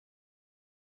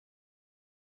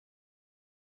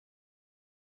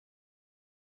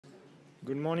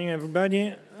Good morning,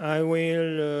 everybody. I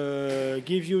will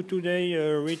give you today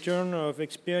a return of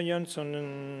experience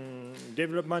on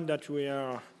development that we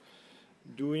are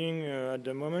doing at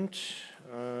the moment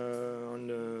on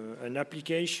an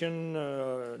application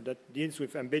that deals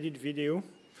with embedded video.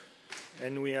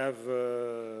 And we have,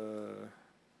 I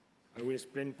will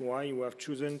explain why we have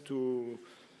chosen to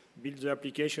build the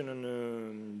application on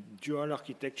a dual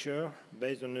architecture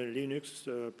based on a Linux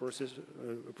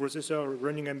processor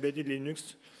running embedded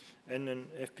Linux and an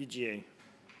FPGA.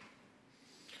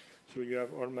 So you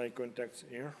have all my contacts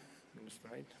here on the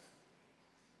slide.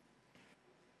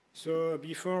 So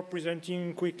before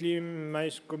presenting quickly my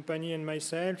company and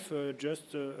myself,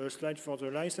 just a slide for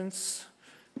the license.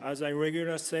 As I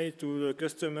regularly say to the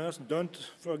customers, don't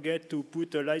forget to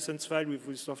put a license file with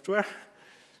the software.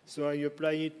 So I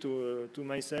apply it to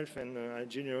myself, and I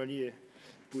generally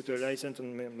put a license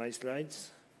on my slides.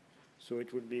 So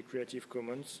it will be Creative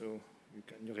Commons, so you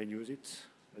can reuse it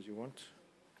as you want.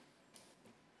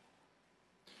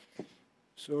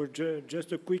 So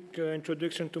just a quick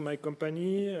introduction to my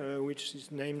company, which is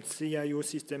named CIO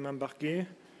System Embarqué.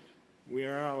 We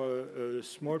are a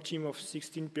small team of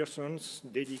 16 persons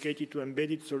dedicated to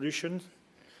embedded solutions.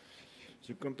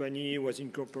 The company was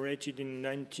incorporated in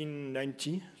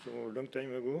 1990, so a long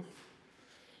time ago.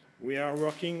 We are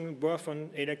working both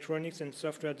on electronics and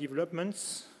software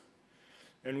developments,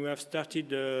 and we have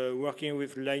started working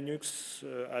with Linux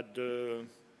at the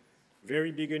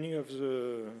very beginning of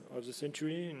the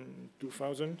century, in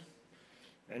 2000,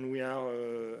 and we are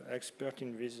expert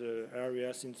in this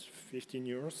area since 15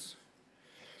 years.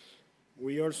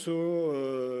 We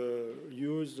also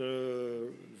use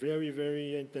very,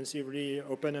 very intensively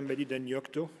Open Embedded and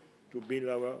Yocto to build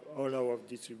all our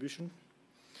distribution.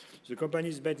 The company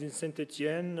is based in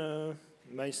Saint-Étienne.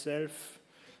 Myself,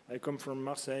 I come from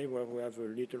Marseille, where we have a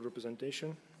little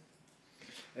representation.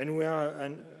 And we are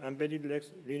an embedded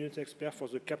Linux expert for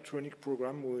the Captronic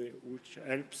program, which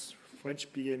helps French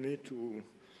SME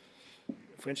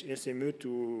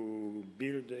to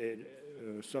build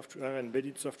software,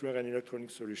 embedded software and electronic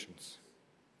solutions.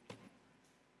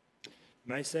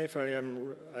 Myself, I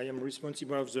am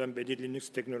responsible for the embedded Linux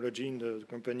technology in the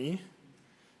company.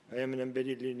 I am an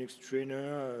embedded Linux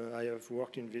trainer. I have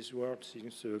worked in this world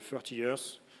since 30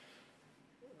 years,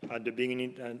 at the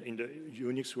beginning in the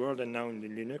Unix world and now in the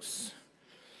Linux.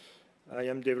 I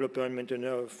am developer and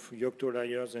maintainer of Yocto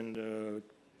layers and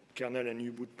kernel and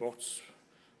U-boot ports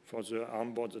for the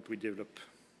ARM board that we develop.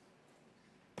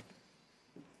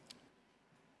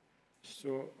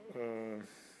 So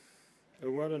a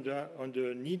word on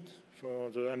the need for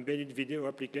the embedded video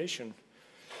application.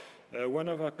 One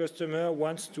of our customers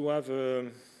wants to have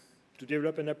to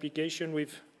develop an application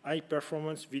with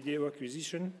high-performance video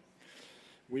acquisition,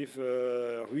 with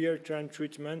real-time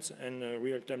treatments and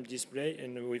real-time display,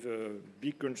 and with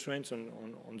big constraints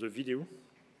on the video.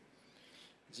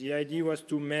 The idea was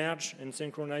to merge and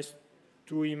synchronize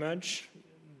two images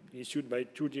issued by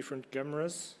two different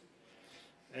cameras.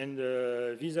 And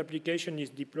this application is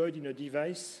deployed in a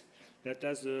device that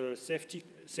has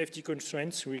safety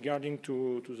constraints regarding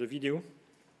to the video.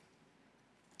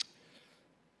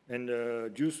 And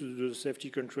due to the safety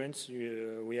constraints,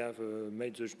 we have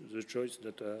made the choice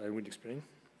that I will explain.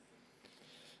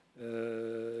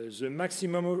 The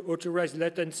maximum authorized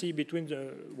latency between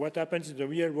what happens in the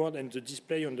real world and the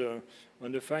display on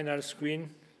the final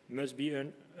screen must be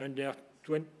under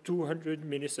 200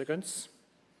 milliseconds.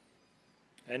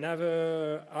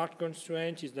 Another hard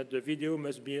constraint is that the video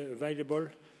must be available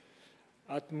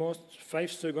at most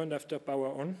 5 seconds after power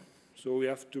on. So we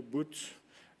have to boot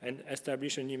and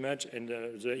establish an image, and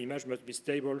the image must be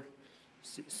stable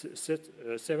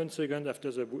 7 seconds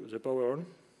after the power on.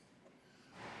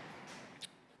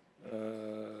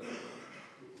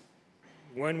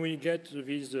 When we get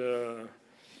these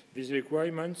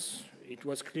requirements, it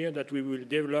was clear that we will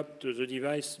develop the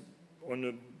device on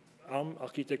an ARM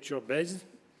architecture base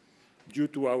due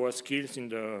to our skills in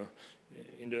the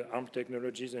ARM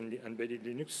technologies and the embedded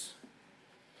Linux.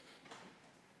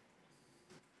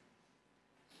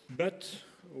 But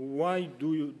why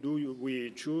do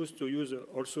we choose to use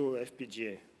also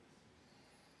FPGA?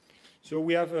 So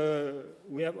we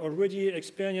have already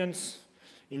experience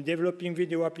in developing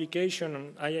video application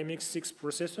on IMX6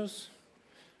 processors,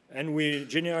 and we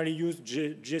generally use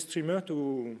GStreamer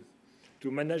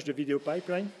to manage the video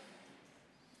pipeline.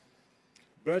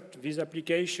 But these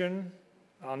applications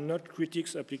are not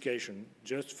critics applications,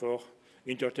 just for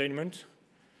entertainment.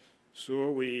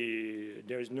 So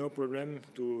there is no problem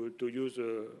to use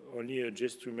only a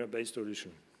GStreamer-based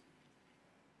solution.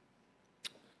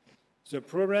 The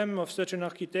problem of such an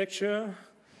architecture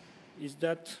is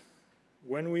that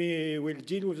when we will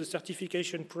deal with the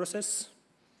certification process,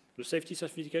 the safety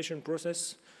certification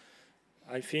process,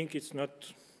 I think it's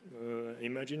not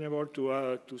imaginable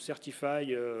to certify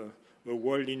a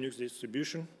whole Linux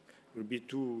distribution. It will be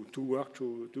too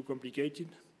complicated.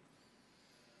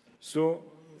 So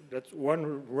that's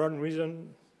one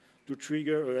reason to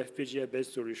trigger a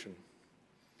FPGA-based solution.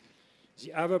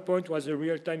 The other point was the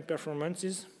real-time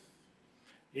performances.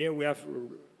 Here we have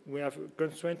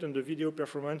constraint on the video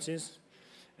performances,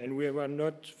 and we were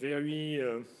not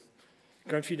very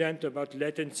confident about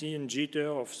latency and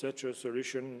jitter of such a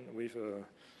solution with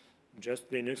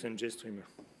just Linux and JStreamer.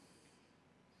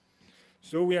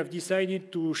 So we have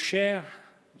decided to share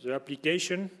the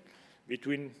application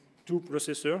between two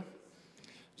processors.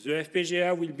 The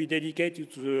FPGA will be dedicated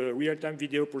to the real-time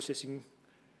video processing,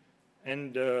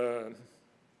 and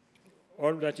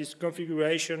all that is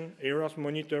configuration, errors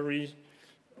monitoring,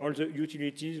 all the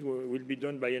utilities will be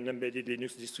done by an embedded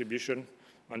Linux distribution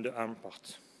on the ARM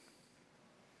part.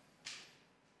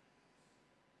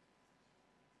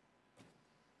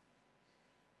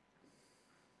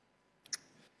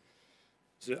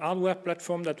 The hardware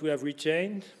platform that we have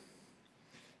retained,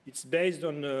 it's based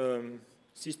on a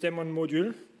system on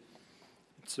module.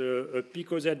 It's a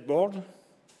PicoZ board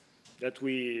that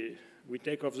we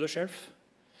take off the shelf.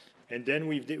 And then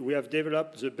we have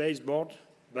developed the base board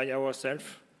by ourselves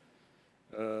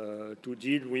to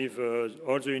deal with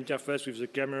all the interface with the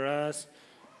cameras,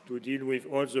 to deal with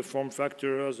all the form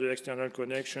factors, the external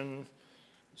connection,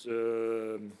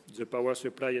 the power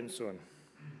supply, and so on.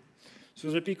 So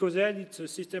the PicoZ, it's a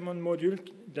system on module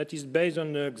that is based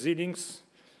on the xilinx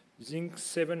Zynq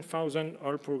 7000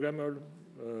 all-programmable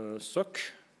SoC.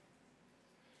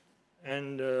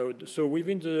 And so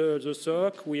within the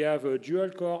SoC, we have a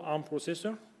dual-core ARM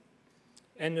processor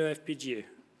and a FPGA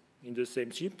in the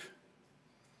same chip.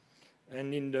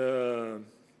 And in the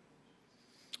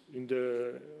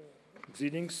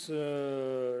Xilinx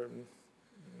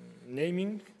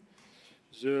naming,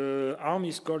 the ARM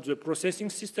is called the processing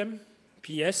system,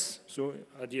 PS. So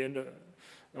at the end,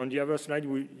 on the other slide,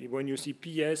 when you see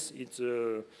PS, it's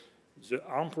the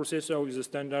ARM processor with the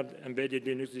standard embedded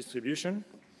Linux distribution.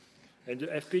 And the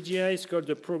FPGA is called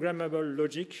the programmable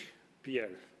logic, PL.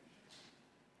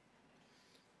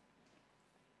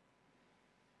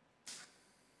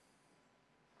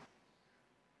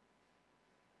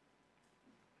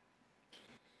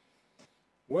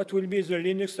 What will be the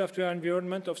Linux software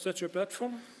environment of such a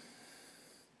platform?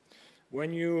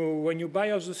 When you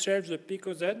buy off the shelf the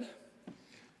PicoZ,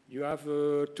 you have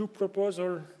two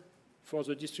proposals for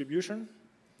the distribution.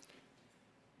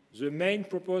 The main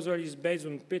proposal is based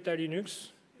on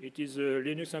PetaLinux. It is a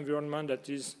Linux environment that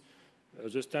is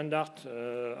the standard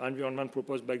environment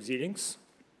proposed by Xilinx.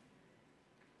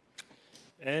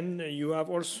 And you have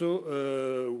also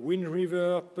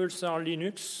WindRiver Pulsar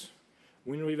Linux.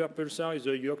 WindRiver Pulsar is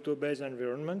a Yocto-based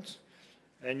environment.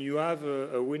 And you have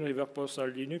a WindRiver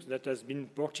Pulsar Linux that has been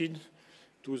ported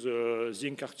to the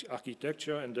Zynq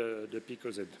architecture and the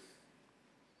PicoZ.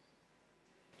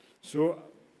 So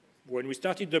when we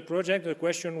started the project, the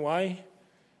question why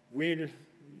will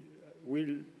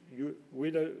we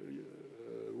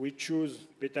choose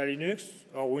PetaLinux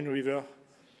or WindRiver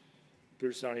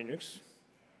Pulsar Linux?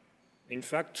 In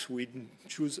fact, we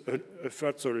choose a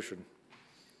third solution.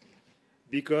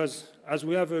 Because as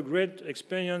we have a great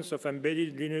experience of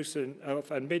embedded Linux and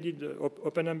of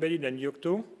open embedded and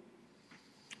Yocto,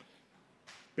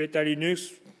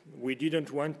 PetaLinux, we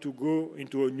didn't want to go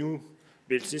into a new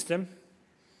build system,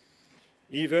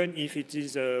 even if it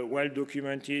is well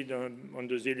documented on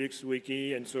the Xilinx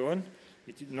wiki and so on.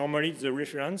 Normally it's a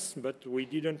reference, but we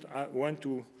didn't want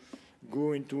to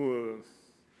go into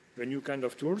a new kind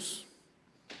of tools.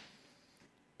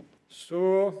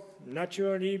 So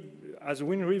naturally, as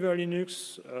WindRiver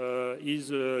Linux is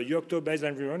a Yocto-based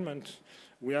environment,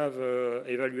 we have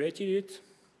evaluated it.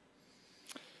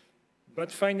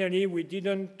 But finally, we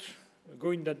didn't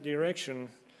go in that direction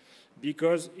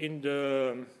because in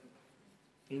the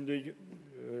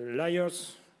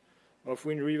layers of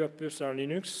WindRiver Pulsar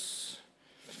Linux,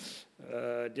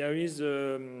 there is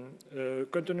a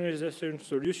containerization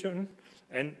solution,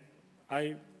 and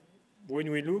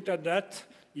when we looked at that,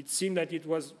 it seemed that it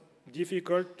was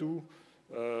difficult to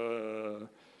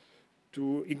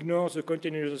ignore the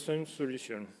containerization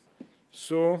solution.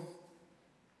 So,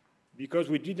 because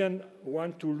we didn't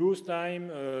want to lose time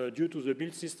due to the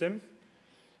build system,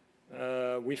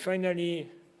 we finally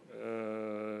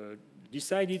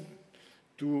decided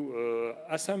to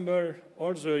assemble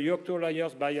all the Yocto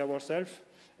layers by ourselves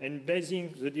and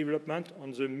basing the development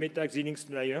on the meta-xilinx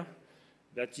layer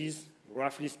That is,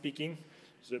 roughly speaking,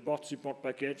 the board support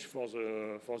package for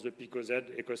the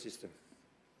PicoZ ecosystem.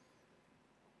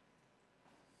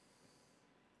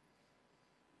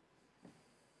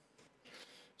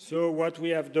 So what we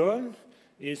have done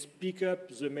is pick up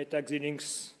the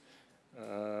meta-xilinx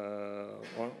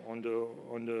on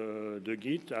the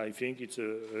Git. I think it's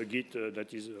a Git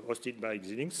that is hosted by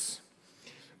Xilinx.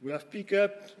 We have picked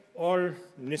up all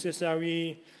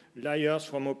necessary layers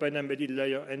from Open Embedded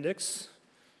Layer Index.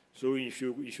 So if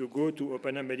you go to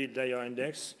Open Embedded Layer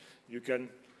Index, you can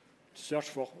search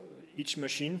for each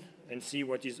machine and see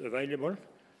what is available.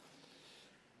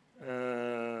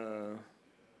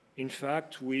 In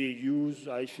fact, we use,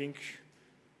 I think,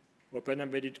 Open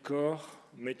Embedded Core,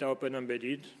 Meta Open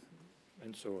Embedded,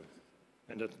 and so on.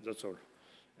 And that's all.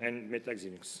 And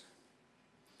meta-xilinx.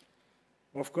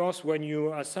 Of course, when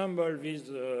you assemble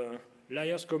these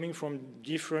layers coming from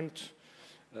different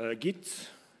Gits,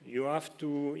 you have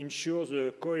to ensure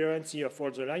the coherency of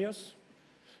all the layers.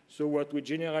 So what we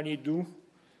generally do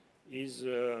is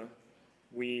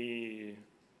we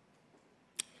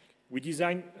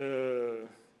design a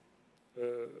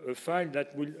file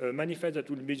that will, a manifest that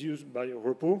will be used by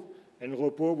repo, and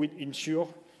repo will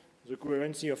ensure the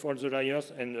coherency of all the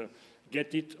layers and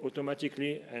get it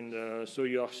automatically, and so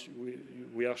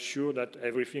we are sure that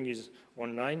everything is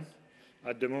online.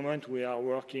 At the moment, we are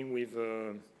working with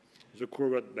the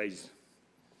Crowd base.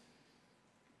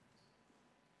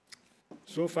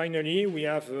 So finally, we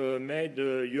have made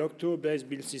a Yocto-based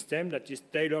build system that is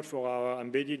tailored for our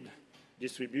embedded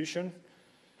distribution.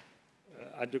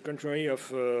 At the contrary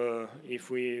of if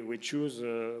we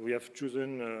have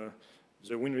chosen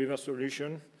the WindRiver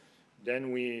solution,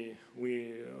 then we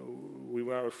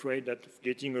were afraid that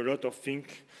getting a lot of things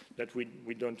that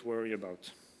we don't worry about.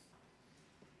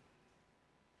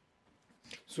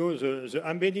 So the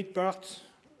embedded part,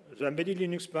 the embedded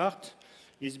Linux part,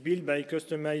 is built by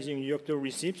customizing Yocto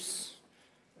receipts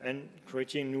and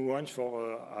creating new ones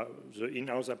for the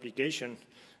in-house application,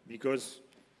 because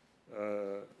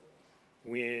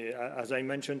as I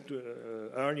mentioned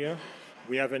earlier,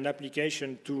 we have an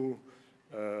application to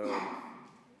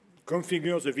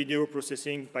configure the video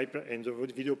processing pipeline and the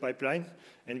video pipeline,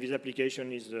 and this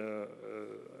application is an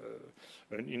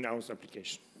in-house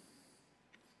application.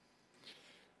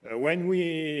 When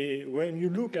you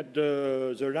look at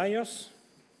the layers,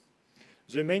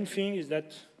 the main thing is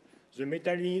that the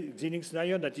meta-xilinx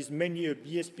layer, that is mainly a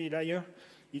BSP layer,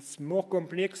 it's more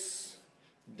complex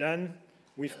than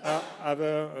with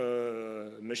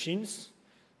other machines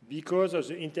because of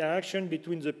the interaction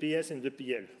between the PS and the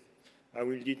PL. I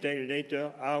will detail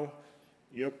later how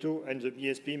Yocto and the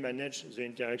BSP manage the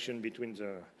interaction between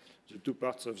the two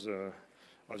parts of the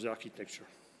architecture.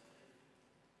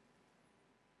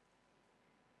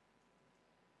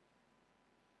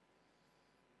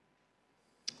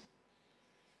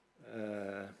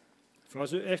 For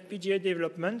the FPGA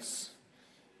developments,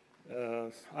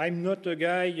 I'm not a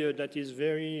guy that is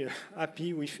very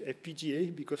happy with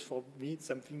FPGA, because for me it's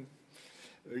something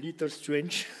a little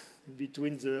strange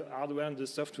between the hardware and the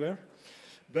software.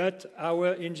 But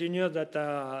our engineers that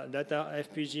are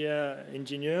FPGA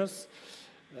engineers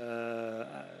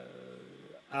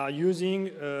are using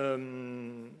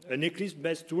an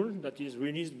Eclipse-based tool that is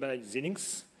released by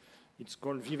Xilinx. It's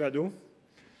called Vivado.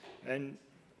 And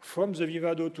from the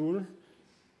Vivado tool,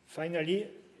 finally,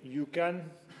 you can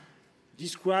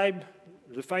describe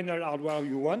the final hardware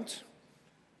you want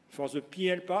for the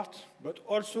PL part, but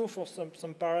also for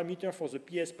some parameter for the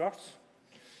PS parts.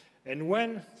 And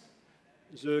when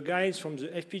the guys from the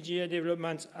FPGA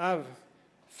development have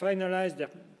finalized their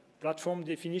platform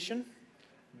definition,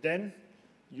 then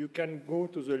you can go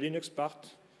to the Linux part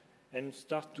and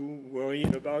start to worry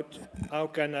about how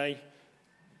can I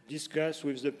discuss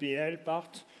with the PL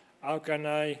part, how can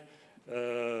I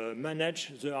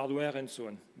manage the hardware and so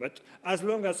on. But as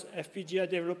long as FPGA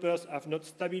developers have not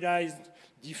stabilized,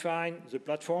 defined the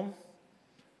platform,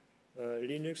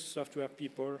 Linux software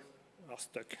people are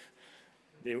stuck.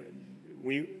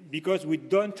 Because we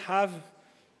don't have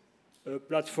a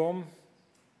platform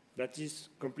that is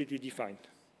completely defined.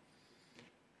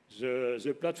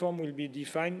 The platform will be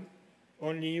defined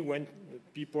only when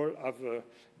people have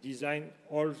designed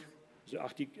all the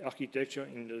architecture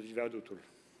in the Vivado tool.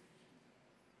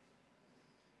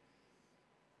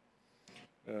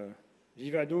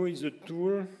 Vivado is a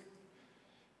tool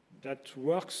that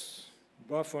works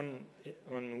both on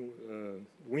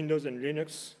Windows and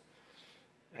Linux,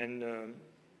 and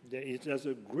it has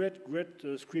a great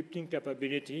scripting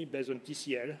capability based on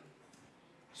TCL.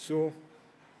 So,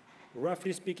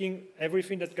 roughly speaking,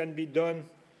 everything that can be done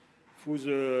through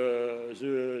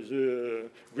the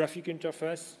graphic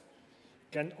interface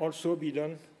can also be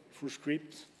done through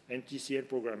script and TCL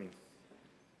programming.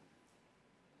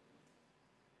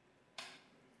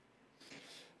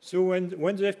 So when the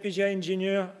FPGA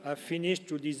engineer have finished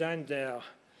to design their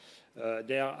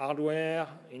hardware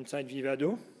inside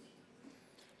Vivado,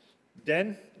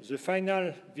 then the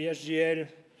final VHDL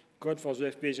code for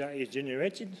the FPGA is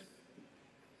generated.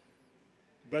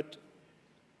 But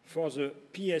for the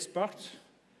PS part,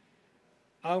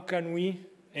 how can we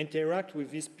interact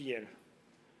with this PL?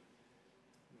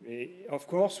 Of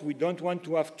course, we don't want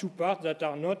to have two parts that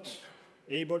are not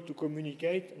able to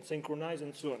communicate and synchronize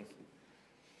and so on.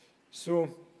 So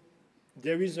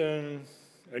there is an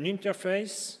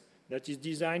interface that is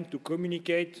designed to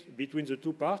communicate between the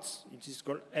two parts. It is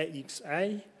called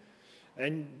AXI,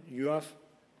 and you have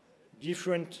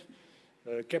different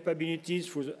capabilities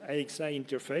for the AXI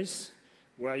interface,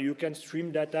 where you can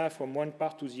stream data from one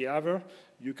part to the other,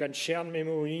 you can share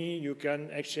memory, you can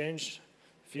exchange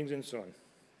things and so on.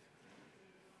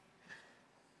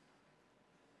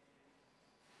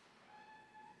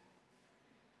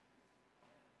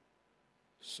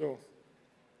 So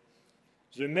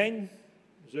the main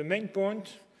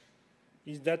point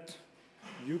is that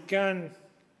you can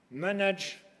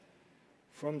manage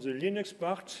from the Linux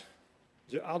part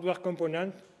the hardware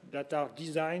components that are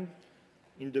designed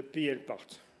in the PL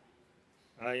part.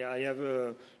 I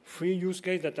have 3 use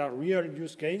cases that are real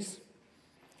use cases.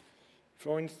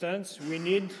 For instance, we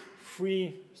need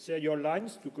 3 serial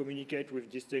lines to communicate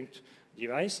with distinct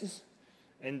devices,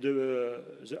 and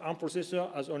the ARM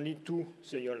processor has only 2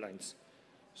 serial lines.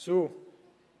 So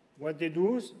what they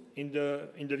do is, in the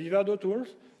Vivado tools,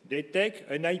 they take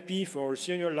an IP for a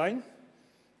serial line,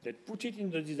 they put it in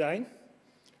the design,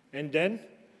 and then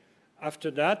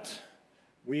after that,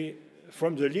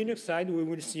 from the Linux side, we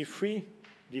will see 3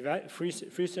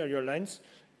 serial lines,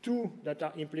 2 that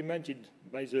are implemented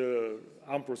by the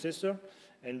ARM processor,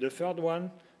 and the third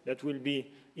one that will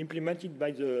be implemented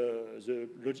by the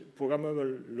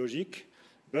programmable logic,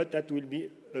 but that will be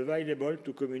available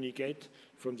to communicate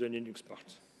from the Linux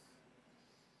part.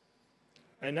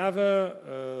 Another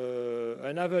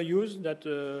use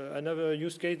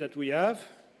case that we have,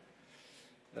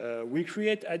 we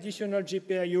create additional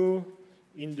GPIO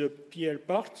in the PL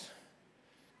part,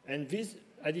 and this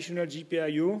additional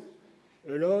GPIO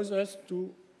allows us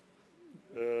to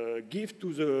give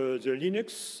to the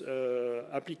Linux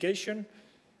application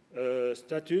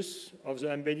status of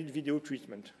the embedded video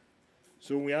treatment.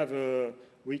 So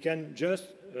we can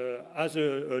just, as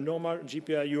a normal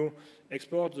GPIO,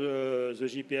 export the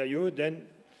GPIO, then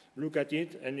look at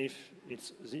it, and if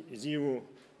it's 0,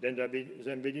 then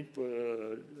the embedded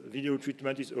video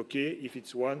treatment is OK. If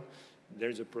it's 1, there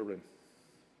is a problem.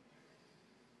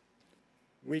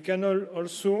 We can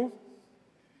also,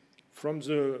 from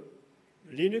the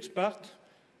Linux part,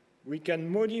 we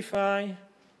can modify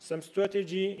some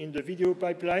strategy in the video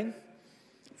pipeline.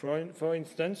 For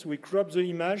instance, we crop the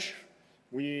image.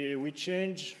 We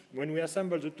change, when we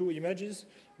assemble the 2 images,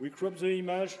 we crop the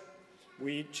image,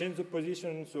 we change the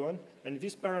position and so on. And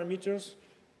these parameters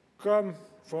come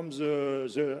from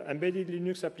the embedded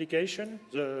Linux application,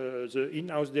 the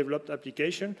in-house developed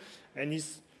application, and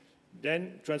is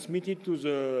then transmitted to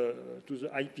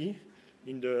the IP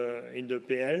in the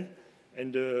PL,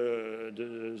 and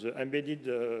the embedded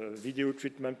video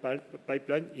treatment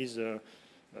pipeline is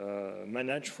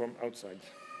managed from outside.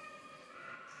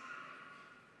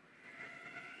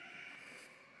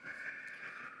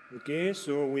 Okay,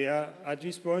 so we are at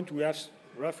this point we have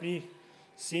roughly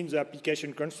seen the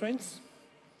application constraints,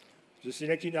 the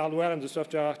selected hardware and the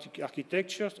software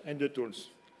architectures, and the tools.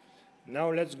 Now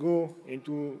let's go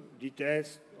into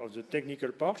details of the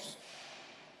technical parts.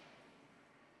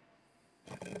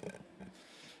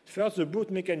 First, the boot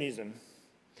mechanism.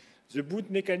 The boot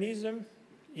mechanism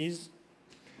is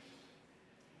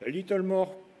a little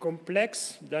more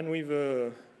complex than with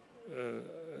a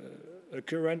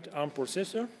current ARM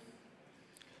processor.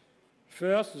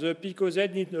 First, the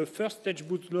PicoZ needs a first stage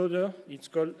bootloader. It's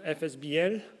called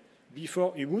FSBL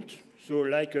before U-boot, so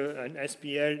like an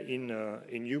SPL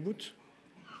in U-boot.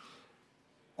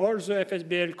 All the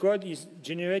FSBL code is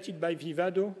generated by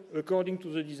Vivado according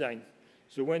to the design.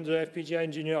 So when the FPGA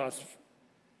engineer has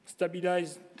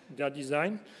stabilized their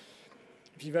design,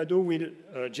 Vivado will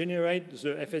generate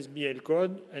the FSBL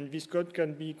code, and this code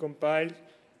can be compiled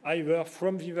either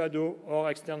from Vivado or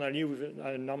externally with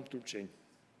an ARM toolchain.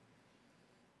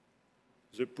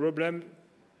 The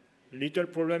little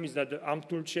problem is that the ARM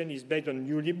toolchain is based on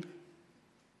ULib.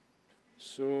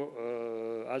 So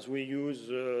as we use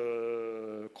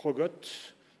Krogot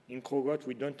In Krogot,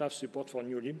 we don't have support for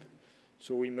newlib,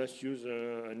 so we must use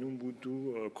an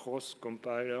Ubuntu cross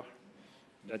compiler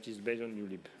that is based on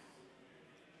newlib.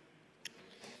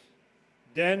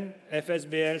 Then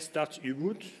FSBL starts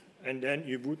U-boot, and then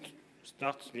U-boot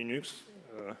starts Linux,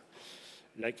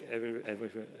 like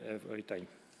every time.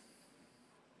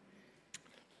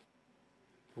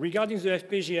 Regarding the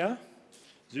FPGA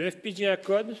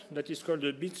code that is called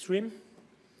the bitstream,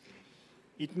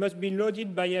 it must be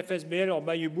loaded by FSBL or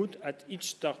by U-boot at each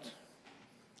start.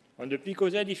 On the Pico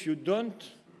Z, if you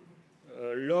don't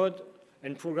load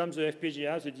and program the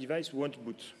FPGA, the device won't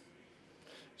boot.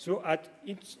 So at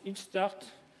each start,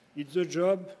 it's the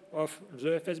job of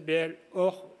the FSBL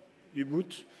or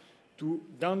U-boot to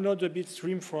download the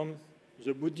bitstream from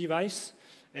the boot device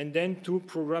and then to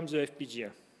program the FPGA.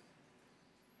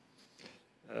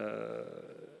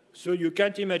 So you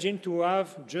can't imagine to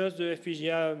have just the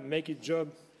FPGA make its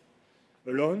job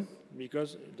alone,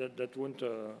 because that won't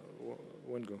go.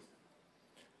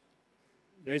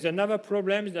 There is another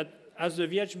problem that as the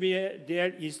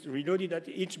VHDL is reloaded at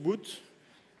each boot,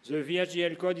 the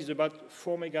VHDL code is about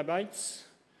 4 megabytes.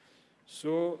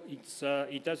 So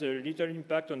it has a little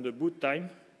impact on the boot time,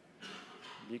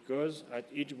 because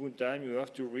at each boot time you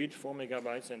have to read 4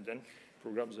 megabytes and then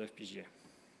program the FPGA.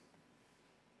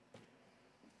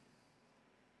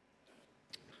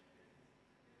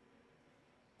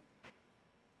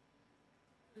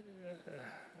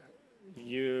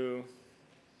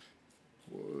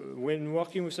 When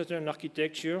working with certain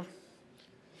architecture,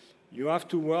 you have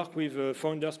to work with a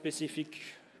founder-specific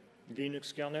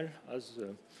Linux kernel, as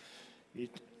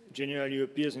it generally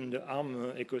appears in the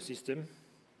ARM ecosystem.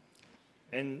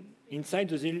 And inside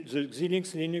the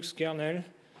Xilinx Linux kernel,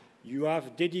 you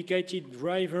have dedicated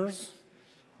drivers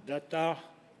that are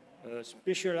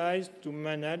specialized to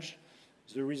manage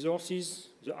the resources,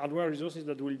 the hardware resources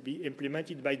that will be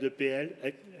implemented by the PL,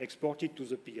 exported to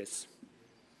the PS.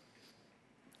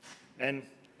 And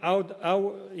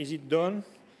how is it done?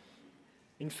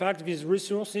 In fact, these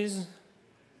resources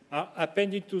are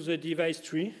appended to the device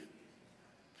tree,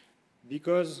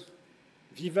 because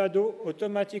Vivado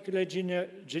automatically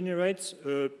generates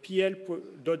a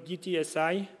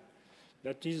pl.dtsi,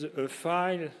 that is a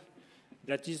file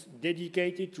that is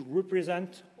dedicated to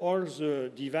represent all the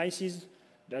devices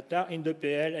that are in the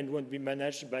PL and won't be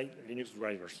managed by Linux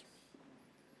drivers.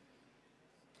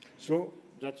 So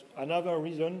that's another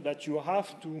reason that you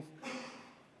have to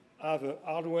have a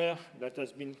hardware that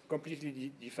has been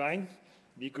completely defined,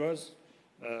 because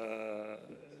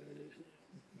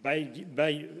by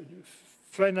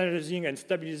finalizing and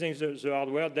stabilizing the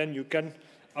hardware, then you can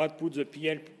output the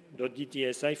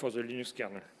pl.dtsi for the Linux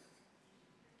kernel.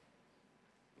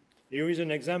 Here is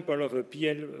an example of a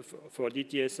PL for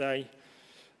DTSI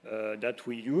that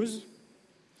we use.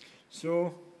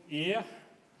 So here,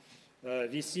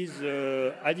 this is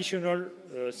additional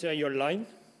serial line.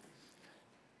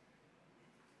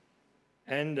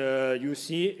 And you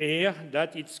see here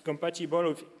that it's compatible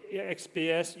with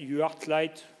XPS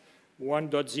UART-Lite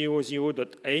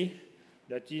 1.00.a.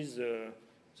 That is the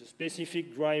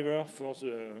specific driver for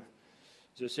the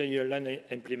serial line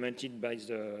implemented by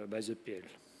the PL.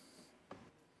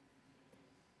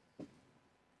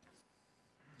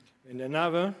 And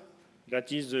another,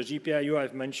 that is the GPIO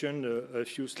I've mentioned a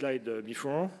few slides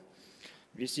before.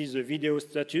 This is the video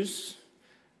status.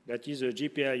 That is a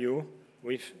GPIO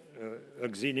with a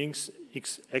Xilinx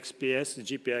XPS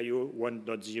GPIO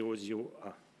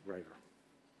 1.00a driver.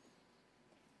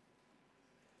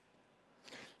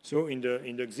 So in the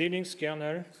Xilinx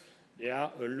kernel, there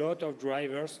are a lot of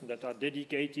drivers that are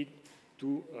dedicated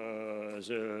to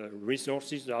the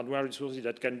resources, the hardware resources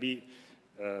that can be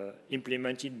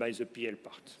implemented by the PL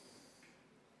part.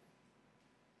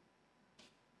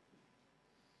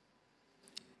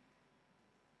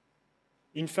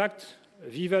 In fact,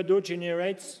 Vivado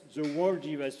generates the whole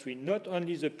device tree, not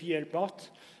only the PL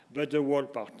part, but the whole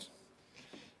part.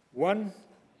 One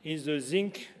is the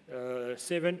Zynq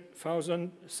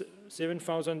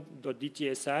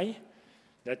 7000.dtsi,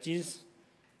 that is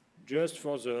just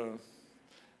for the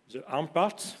ARM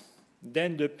part,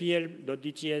 then the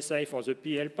pl.dtsi for the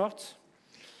PL part,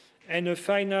 and a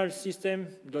final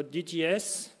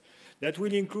system.dts that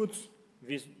will include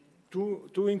these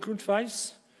two include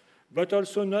files, but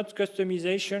also not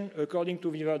customization according to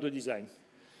Vivado design.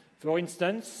 For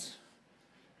instance,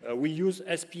 we use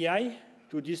SPI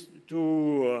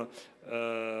to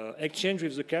exchange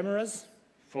with the cameras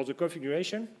for the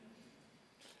configuration,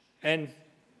 and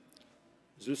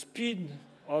the speed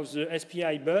of the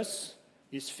SPI bus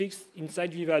is fixed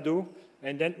inside Vivado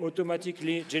and then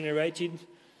automatically generated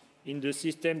in the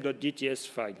system.dts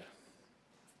file.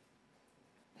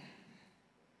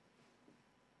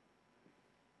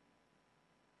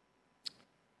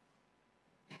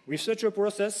 With such a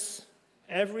process,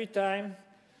 every time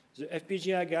the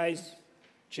FPGA guys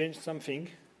change something,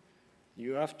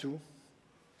 you have to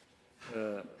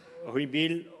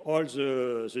rebuild all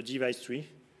the device tree.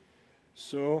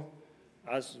 So,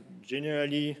 as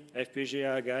generally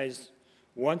FPGA guys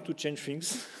want to change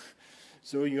things,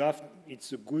 so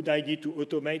it's a good idea to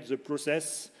automate the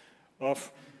process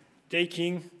of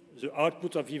taking the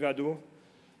output of Vivado,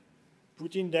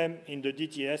 putting them in the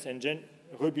DTS, and then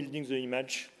rebuilding the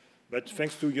image. But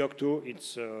thanks to Yocto,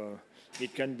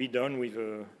 it can be done with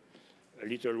a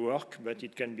little work, but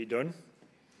it can be done.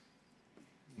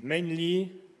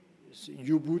 Mainly,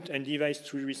 U-boot and device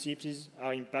tree recipes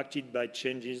are impacted by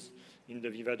changes in the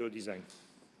Vivado design.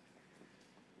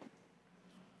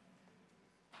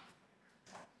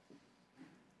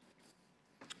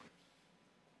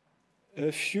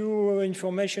 A few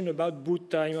information about boot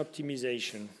time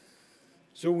optimization.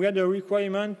 So we had a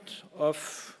requirement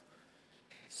of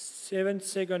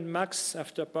 7-second max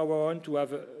after power on to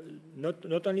have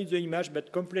not only the image,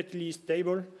 but completely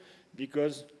stable,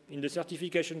 because in the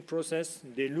certification process,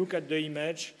 they look at the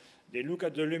image, they look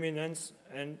at the luminance,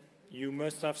 and you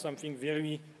must have something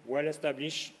very well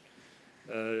established,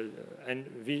 and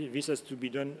this has to be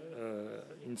done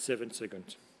in 7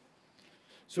 seconds.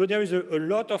 So there is a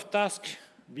lot of tasks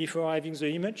before having the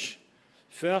image.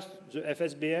 First, the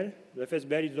FSBL. The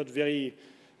FSBL is not very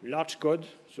large code,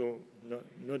 so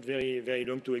not very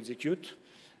long to execute.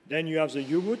 Then you have the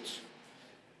U-boot.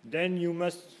 Then you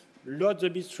must load the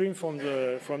bitstream from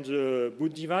the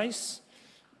boot device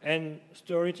and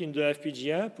store it in the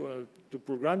FPGA to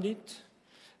program it.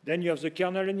 Then you have the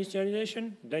kernel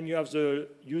initialization. Then you have the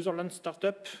userland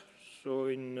startup. So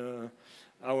in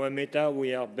our meta,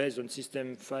 we are based on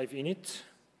system 5 init.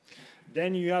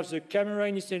 Then you have the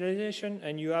camera initialization,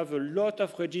 and you have a lot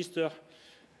of registers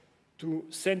to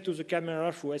send to the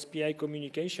camera through SPI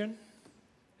communication.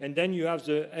 And then you have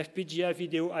the FPGA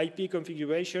video IP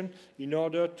configuration in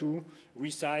order to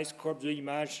resize, crop the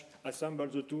image, assemble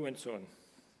the two, and so on.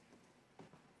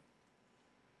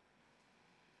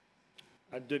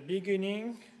 At the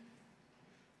beginning,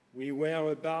 we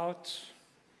were about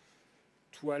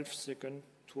 12 seconds,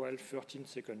 12, 13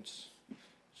 seconds.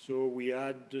 So we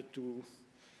had to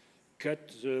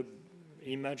cut the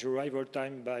image arrival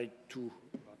time by 2.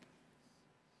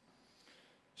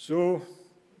 So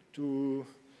to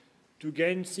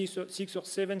gain 6 or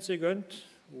 7 seconds,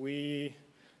 we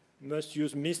must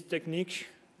use MIST technique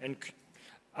and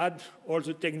add all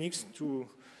the techniques to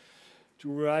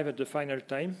arrive at the final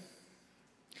time.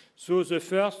 So the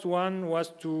first one was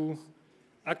to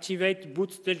activate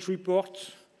boot stage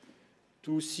report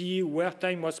to see where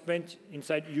time was spent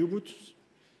inside U-boot.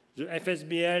 The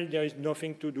FSBL, there is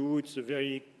nothing to do. It's a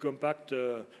very compact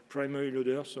primary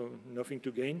loader, so nothing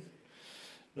to gain.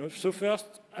 So first,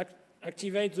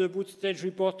 activate the boot stage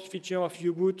report feature of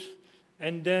U-boot,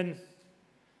 and then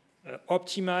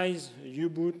optimize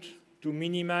U-boot to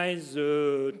minimize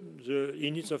the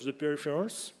inits of the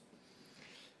peripherals.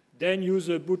 Then use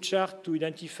a boot chart to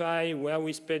identify where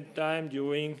we spend time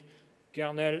during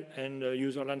kernel and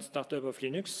userland startup of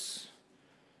Linux.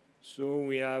 So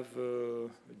we have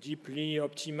deeply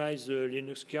optimized the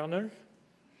Linux kernel,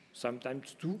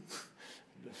 sometimes 2.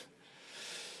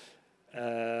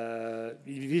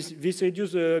 This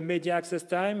reduces the media access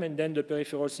time and then the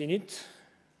peripherals in it.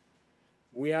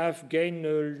 We have gained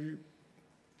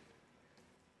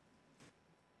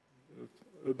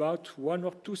about 1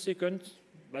 or 2 seconds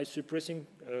by suppressing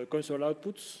console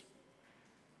outputs.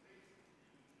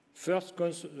 First,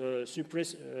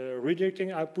 suppress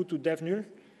redirecting output to dev null,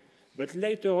 but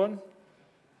later on,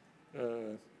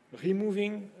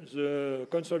 removing the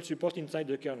console support inside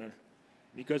the kernel.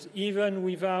 Because even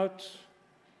without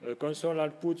console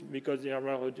output, because they are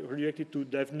redirected to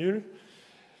dev null,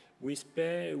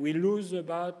 we lose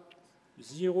about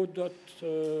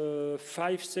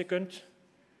 0.5 seconds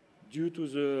due to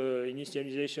the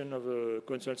initialization of a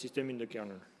console system in the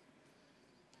kernel.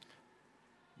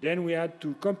 Then we had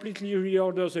to completely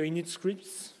reorder the init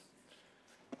scripts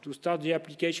to start the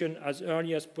application as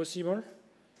early as possible.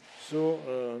 So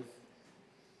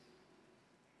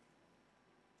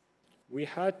we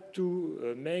had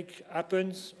to make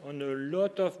appends on a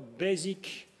lot of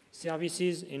basic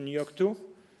services in Yocto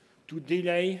to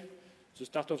delay the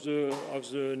start of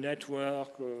the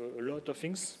network, a lot of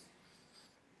things.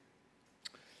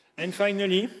 And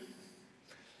finally,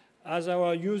 as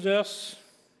our users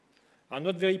are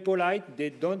not very polite, they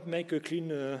don't make a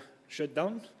clean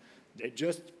shutdown. They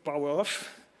just power off.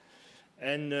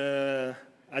 And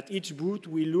at each boot,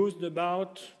 we lose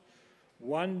about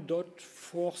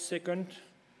 1.4 seconds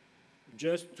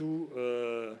just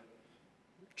to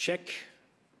check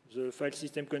the file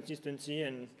system consistency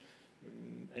and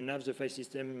have the file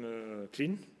system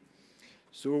clean.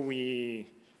 So we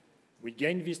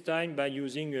gain this time by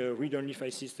using a read-only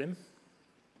file system.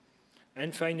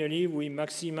 And finally, we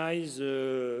maximize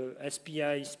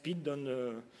SPI speed on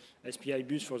the SPI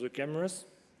bus for the cameras.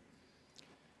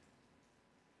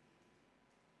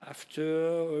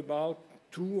 After about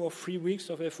 2 or 3 weeks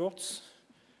of efforts,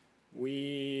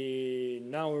 we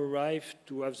now arrive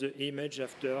to have the image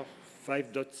after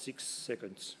 5.6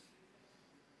 seconds.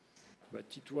 But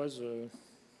it was a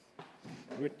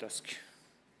great task.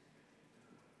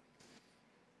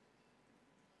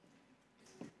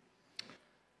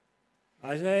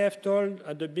 As I have told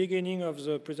at the beginning of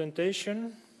the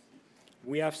presentation,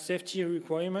 we have safety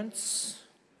requirements,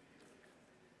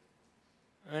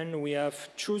 and we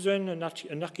have chosen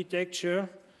an architecture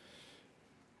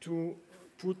to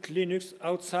put Linux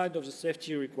outside of the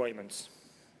safety requirements.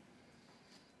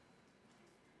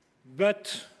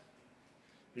 But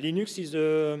Linux is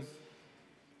the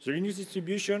Linux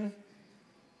distribution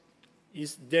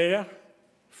is there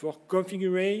for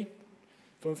configuration,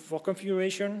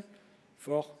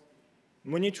 for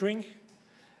monitoring,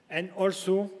 and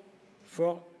also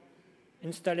for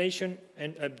installation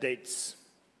and updates.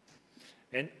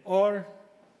 And all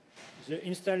the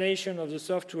installation of the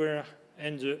software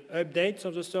and the updates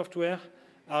of the software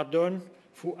are done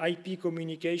through IP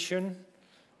communication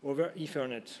over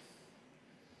Ethernet.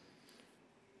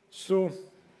 So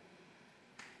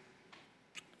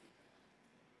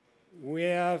we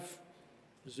have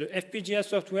the FPGA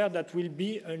software that will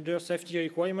be under safety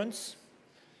requirements,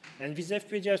 and this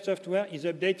FPGA software is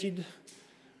updated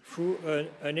through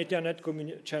an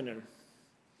Ethernet channel.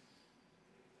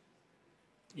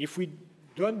 If we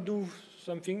don't do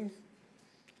something,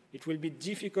 it will be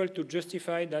difficult to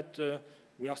justify that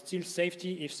we are still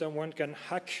safety if someone can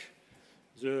hack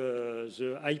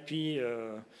the IP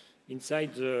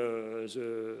inside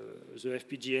the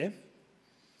FPGA.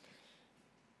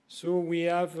 So we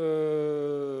have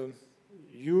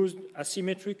used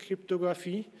asymmetric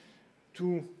cryptography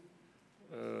to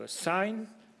sign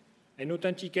and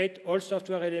authenticate all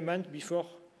software elements before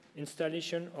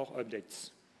installation or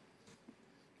updates.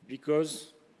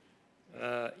 Because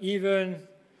even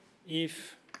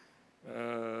if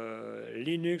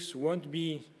Linux won't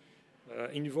be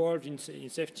involved in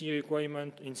safety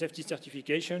requirement, in safety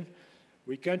certification,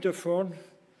 we can't afford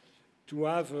to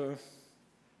have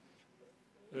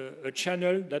a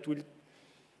channel that will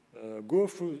go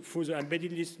through the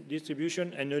embedded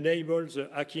distribution and enable the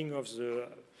hacking of the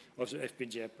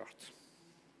FPGA part.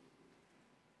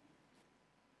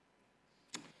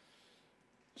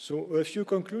 So a few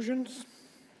conclusions.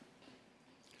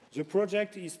 The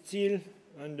project is still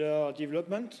under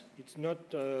development. It's not,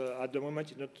 at the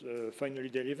moment, it's not finally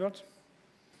delivered.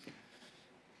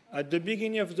 At the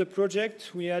beginning of the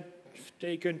project, we had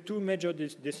taken 2 major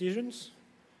decisions.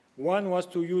 One was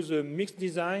to use a mixed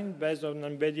design based on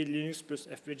embedded Linux plus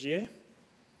FPGA.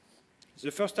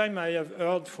 The first time I have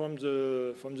heard from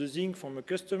the Zynq from a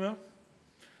customer,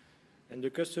 and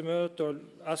the customer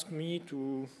asked me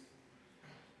to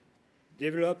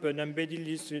develop an embedded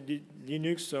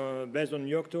Linux based on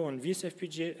Yocto on this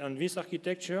FPGA and this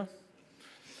architecture.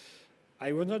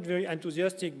 I was not very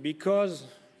enthusiastic because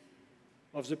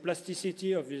of the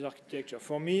plasticity of this architecture.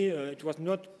 For me, it was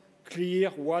not clear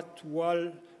what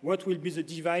will be the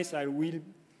device I will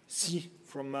see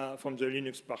from the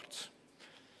Linux part.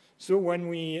 So when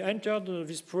we entered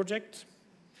this project,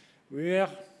 we were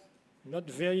not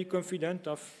very confident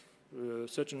of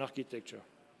such an architecture.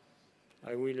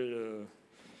 I will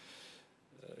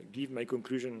give my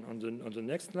conclusion on the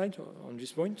next slide on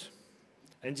this point.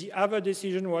 And the other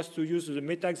decision was to use the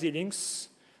meta-xilinx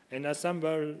and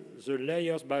assemble the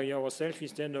layers by ourselves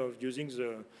instead of using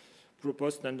the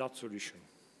proposed standard solution.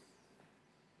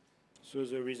 So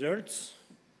the results.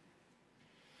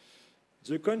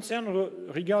 The concern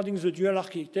regarding the dual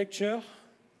architecture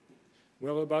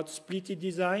were about splitted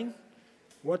design,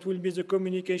 what will be the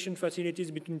communication facilities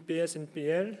between PS and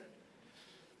PL,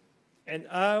 and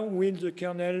how will the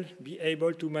kernel be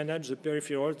able to manage the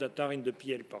peripherals that are in the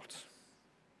PL part.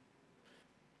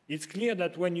 It's clear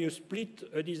that when you split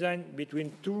a design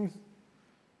between 2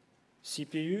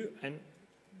 CPU, and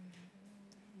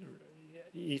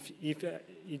if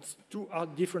it's 2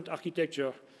 different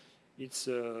architecture, it's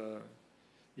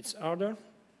harder.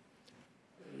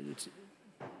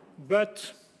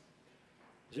 But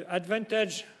the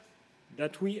advantage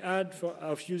that we had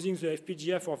of using the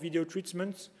FPGA for video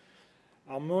treatments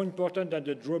are more important than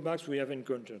the drawbacks we have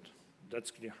encountered.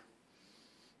 That's clear.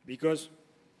 Because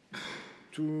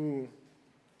to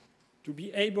to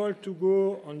be able to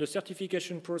go on the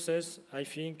certification process, I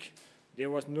think there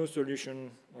was no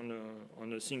solution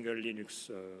on a single Linux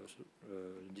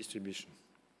distribution.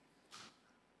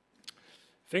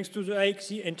 Thanks to the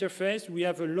AXE interface, we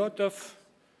have a lot of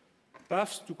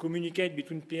paths to communicate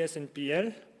between PS and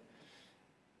PL.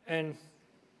 And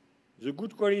the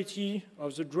good quality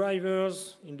of the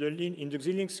drivers in the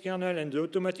Xilinx kernel and the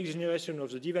automatic generation of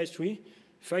the device tree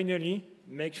finally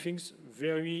make things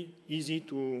very easy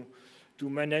to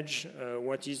manage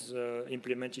what is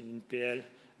implemented in PL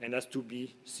and has to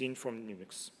be seen from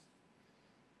Linux.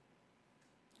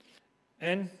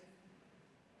 And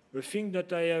the thing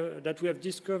that we have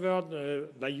discovered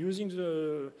by using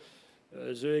the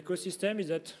ecosystem is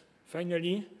that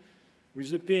finally, with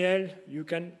the PL, you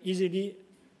can easily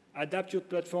adapt your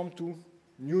platform to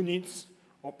new needs,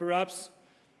 or perhaps,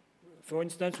 for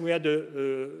instance, we had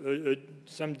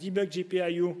some debug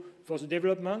GPIO for the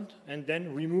development and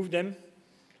then remove them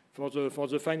for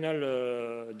the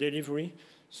final delivery.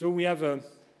 So we have a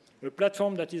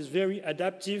platform that is very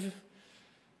adaptive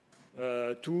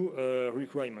to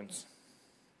requirements.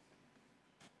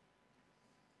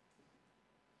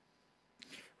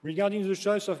 Regarding the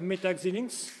choice of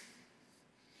meta-xilinx,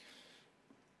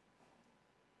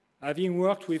 having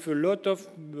worked with a lot of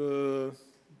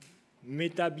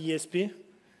meta BSP,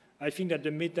 I think that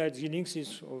the meta-xilinx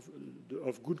is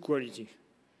of good quality.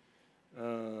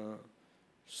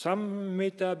 Some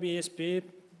meta BSP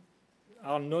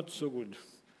are not so good,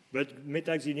 but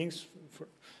meta-xilinx,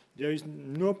 there is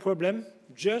no problem.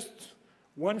 Just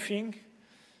one thing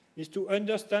is to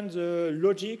understand the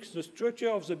logic, the structure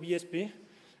of the BSP,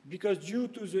 because due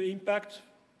to the impact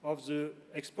of the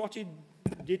exported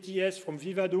DTS from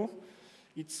Vivado,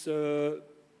 it's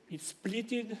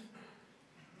splitted.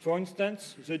 For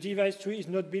instance, the device tree is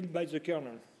not built by the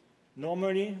kernel.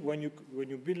 Normally, when you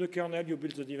build the kernel, you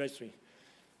build the device tree.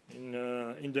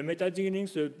 In the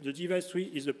meta-xilinx, the device tree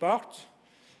is a part,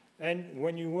 and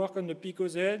when you work on the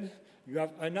PicoZ, you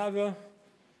have another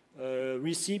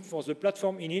receipt for the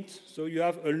platform in it. So you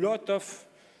have a lot of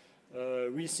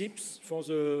receipts for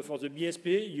the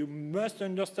BSP. You must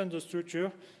understand the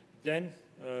structure, then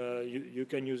you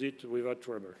can use it without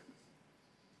trouble.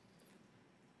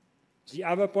 The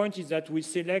other point is that we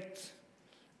select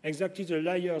exactly the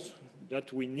layers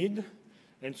that we need,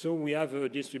 and so we have a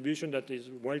distribution that is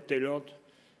well tailored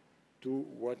to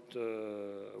what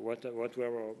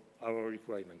were our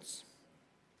requirements.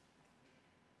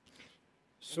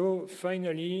 So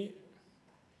finally,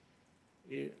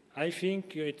 I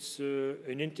think it's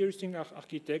an interesting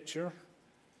architecture.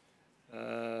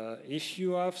 If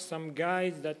you have some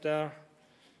guys that are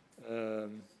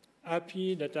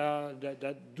happy,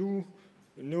 that do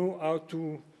know how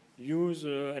to use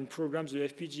and program the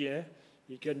FPGA,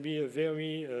 it can be a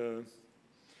very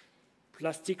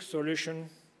plastic solution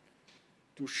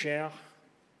to share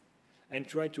and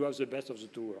try to have the best of the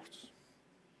two worlds.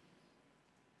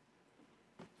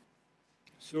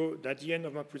 So that's the end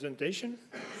of my presentation.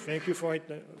 Thank you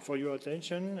for your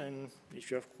attention, and if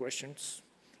you have questions,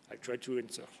 I try to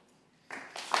answer.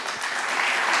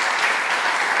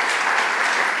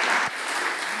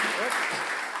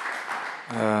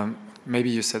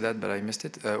 Maybe you said that, but I missed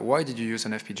it. Why did you use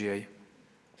an FPGA?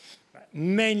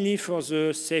 Mainly for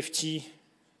the safety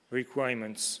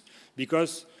requirements,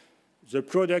 because the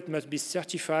product must be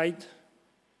certified.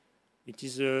 It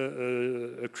is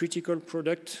a critical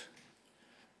product,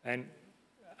 and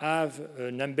have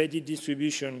an embedded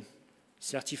distribution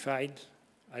certified,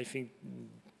 I think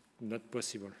not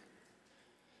possible.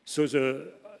 So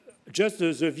just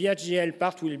the VHDL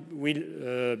part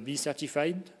will be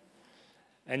certified,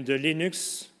 and the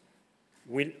Linux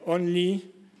will only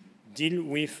deal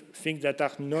with things that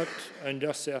are not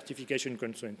under certification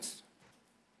constraints.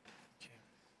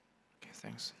 Okay,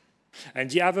 thanks. And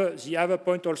the other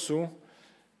point also,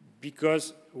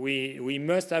 because we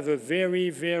must have a very,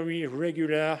 very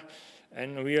regular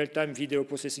and real-time video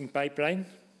processing pipeline.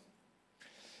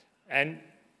 And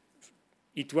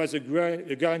it was a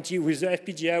guarantee with the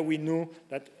FPGA. We know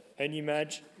that an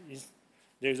image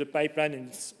there's a pipeline and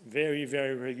it's very,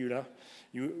 very regular.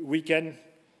 We can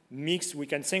mix, we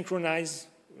can synchronize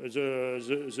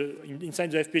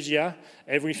inside the FPGA.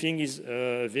 Everything is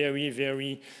very,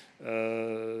 very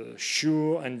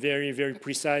sure and very, very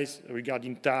precise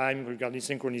regarding time, regarding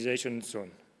synchronization, and so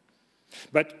on.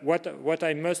 But what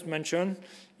I must mention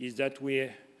is that the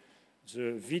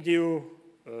video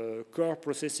core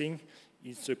processing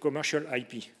is a commercial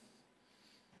IP.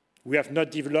 We have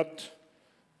not developed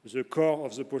the core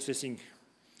of the processing.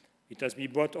 It has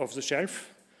been bought off the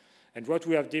shelf. And what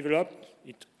we have developed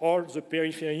is all the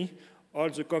periphery, all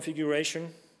the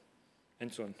configuration,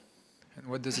 and so on. And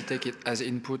what does it take it as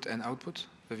input and output,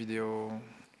 the video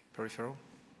peripheral?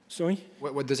 Sorry?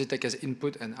 What does it take as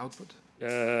input and output?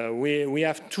 We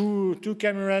have two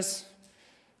cameras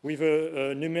with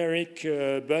a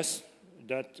numeric bus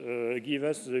that give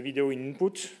us the video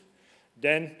input.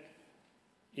 Then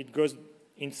it goes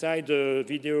inside the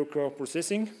video core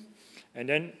processing, and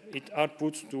then it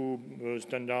outputs to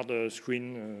standard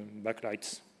screen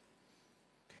backlights.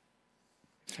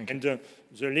 And the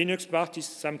Linux part is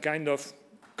some kind of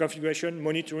configuration,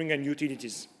 monitoring, and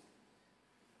utilities.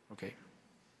 Okay.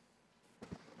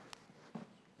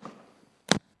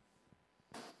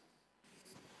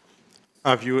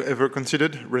 Have you ever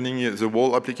considered running the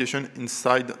whole application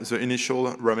inside the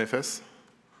initial RAMFS?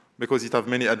 Because it has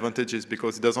many advantages,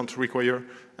 because it doesn't require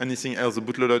anything else, the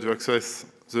bootloader, to access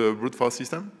the root file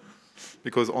system,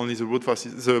 because only the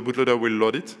bootloader will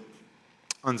load it.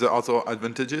 And the other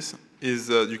advantages is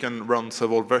you can run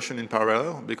several versions in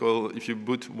parallel, because if you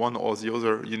boot one or the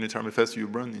other unit RAMFS, you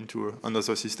run into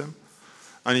another system.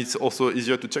 And it's also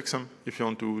easier to checksum. If you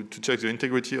want to check the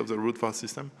integrity of the root file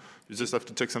system, you just have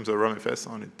to checksum the RAMFS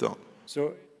and it's done.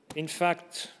 So, in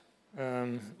fact,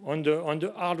 on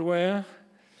the hardware,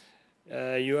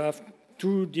 you have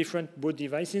two different boot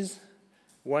devices.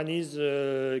 One is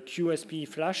QSP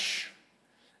flash,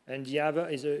 and the other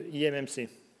is a eMMC.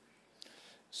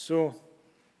 So,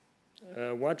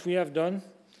 what we have done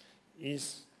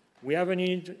is we have an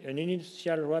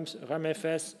initial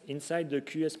RAMFS inside the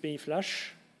QSP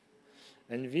flash,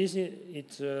 and this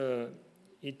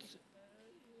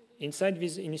inside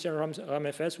this initial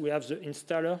RAMFS we have the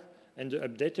installer and the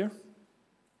updater,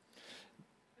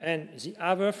 and the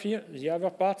other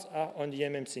parts are on the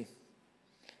eMMC.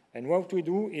 And what we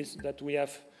do is that we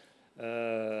have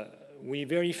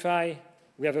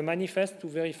we have a manifest to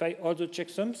verify all the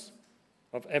checksums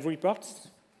of every part.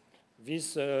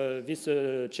 This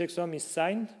checksum is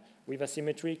signed with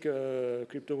asymmetric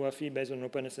cryptography based on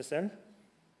OpenSSL.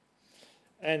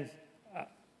 And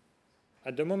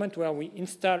at the moment where we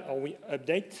install or we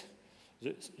update,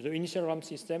 the initial RAM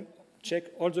system check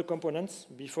all the components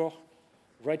before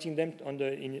writing them on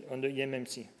the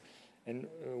eMMC. And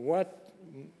what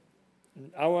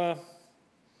our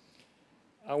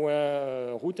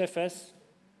rootfs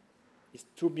is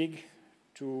too big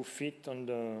to fit on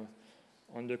the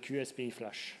QSP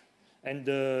flash, and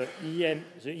the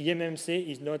eMMC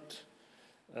is not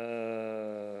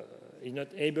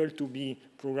able to be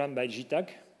programmed by JTAG.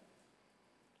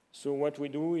 So what we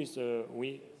do is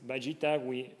by JTAG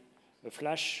we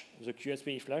flash the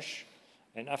QSP flash,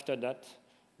 and after that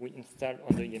we install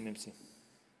on the eMMC.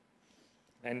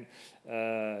 And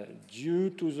due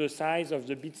to the size of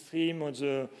the bit stream of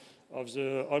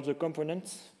all the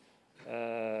components,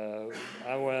 our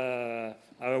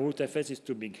rootfs is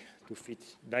too big to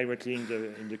fit directly in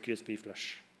the QSP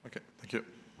flash. Okay, thank you.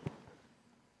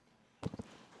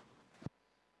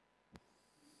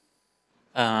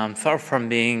 Far from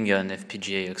being an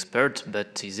FPGA expert,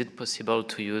 but is it possible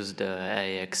to use the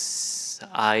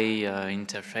AXI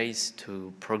interface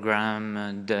to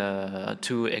program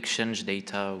to exchange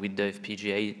data with the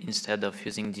FPGA instead of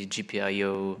using the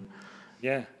GPIO?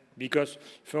 Yeah, because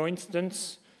for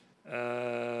instance,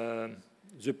 the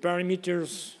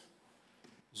parameters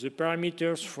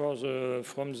for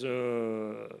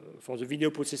the video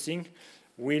processing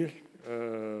will.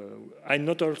 I'm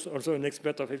not also an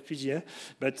expert of FPGA,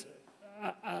 but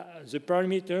the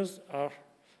parameters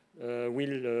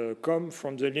will come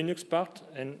from the Linux part,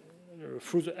 and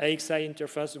through the AXI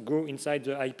interface go inside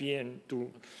the IP and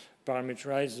to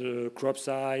parameterize the crop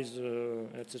size,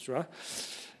 etc.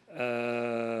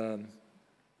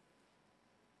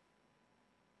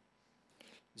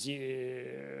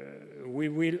 We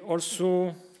will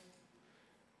also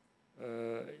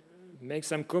make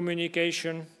some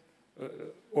communication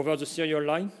over the serial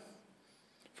line.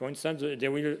 For instance,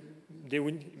 there will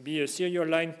be a serial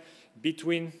line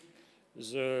between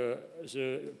the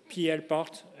PL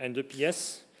part and the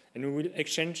PS, and we will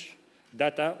exchange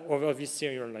data over this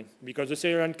serial line. Because the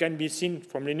serial line can be seen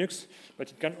from Linux,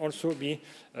 but it can also be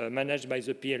managed by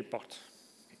the PL part.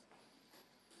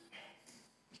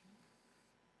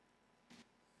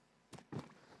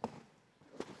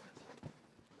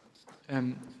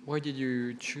 Why did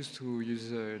you choose to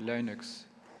use Linux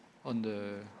on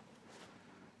the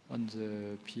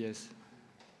PS?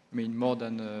 I mean, more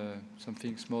than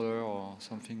something smaller or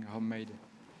something homemade?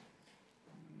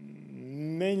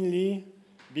 Mainly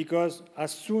because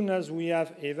as soon as we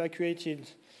have evacuated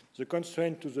the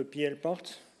constraint to the PL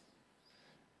part,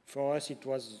 for us it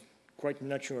was quite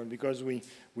natural, because we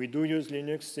do use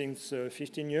Linux since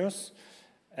 15 years,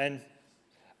 and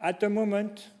at the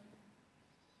moment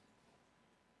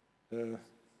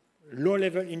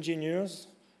low-level engineers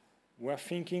were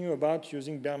thinking about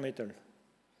using bare metal.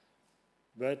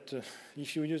 But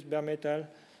if you use bare metal,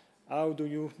 how do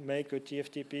you make a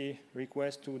TFTP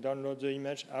request to download the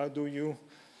image? How do you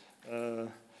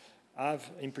have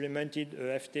implemented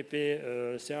a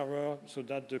FTP server so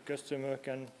that the customer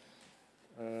can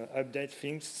update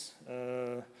things?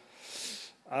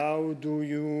 How do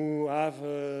you have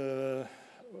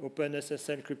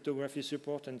OpenSSL cryptography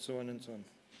support, and so on and so on?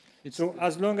 So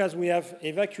as long as we have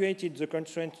evacuated the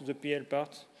constraint to the PL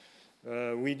part,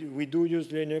 we do use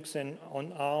Linux and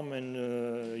on ARM and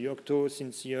Yocto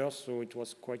since years, so it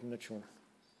was quite natural.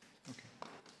 Okay.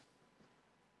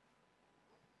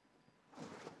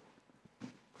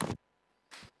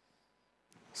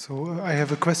 So I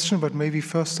have a question, but maybe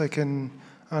first I can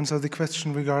answer the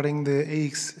question regarding the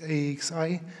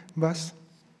AXI bus.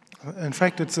 In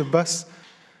fact, it's a bus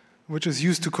which is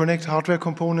used to connect hardware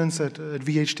components at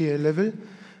VHDL level.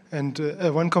 And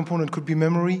one component could be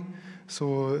memory.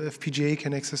 So FPGA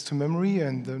can access to memory.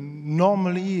 And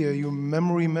normally, you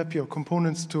memory map your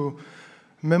components to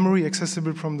memory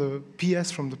accessible from the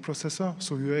PS, from the processor.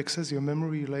 So you access your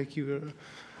memory like you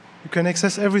can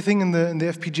access everything in the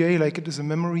FPGA like it is a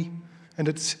memory. And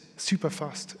it's super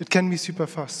fast. It can be super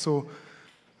fast. So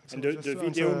and the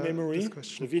video memory,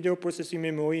 the video processing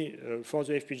memory for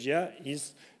the FPGA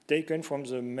is taken from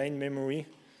the main memory.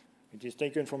 It is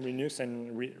taken from Linux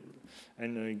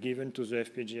and given to the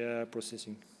FPGA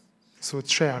processing. So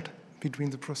it's shared between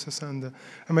the processor and the.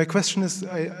 And my question is,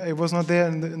 I was not there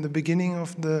in the beginning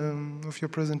of your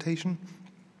presentation.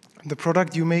 The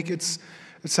product you make, it's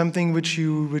something which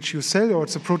you sell, or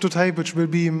it's a prototype which will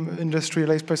be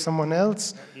industrialized by someone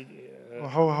else.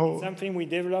 It's something we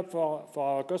develop for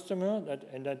our customer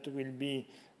that will be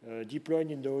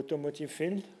deployed in the automotive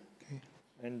field.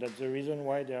 And that's the reason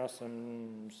why there are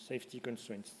some safety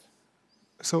constraints.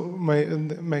 So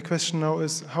my question now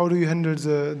is, how do you handle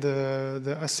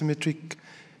the asymmetric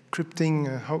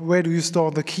crypting? Where do you store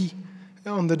the key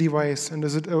on the device? And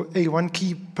is it a one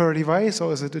key per device,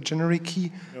 or is it a generic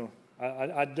key? No.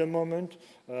 At the moment,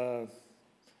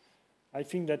 I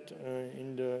think that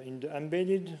in the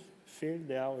embedded field,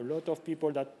 there are a lot of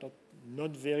people that are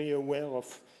not very aware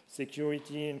of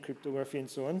security and cryptography and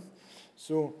so on.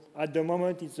 So at the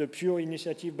moment, it's a pure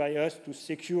initiative by us to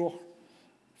secure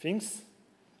things,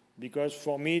 because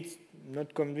for me, it's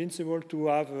not convincible to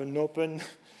have an open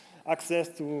access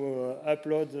to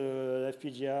upload the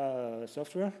FPGA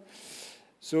software.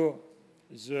 So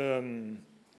the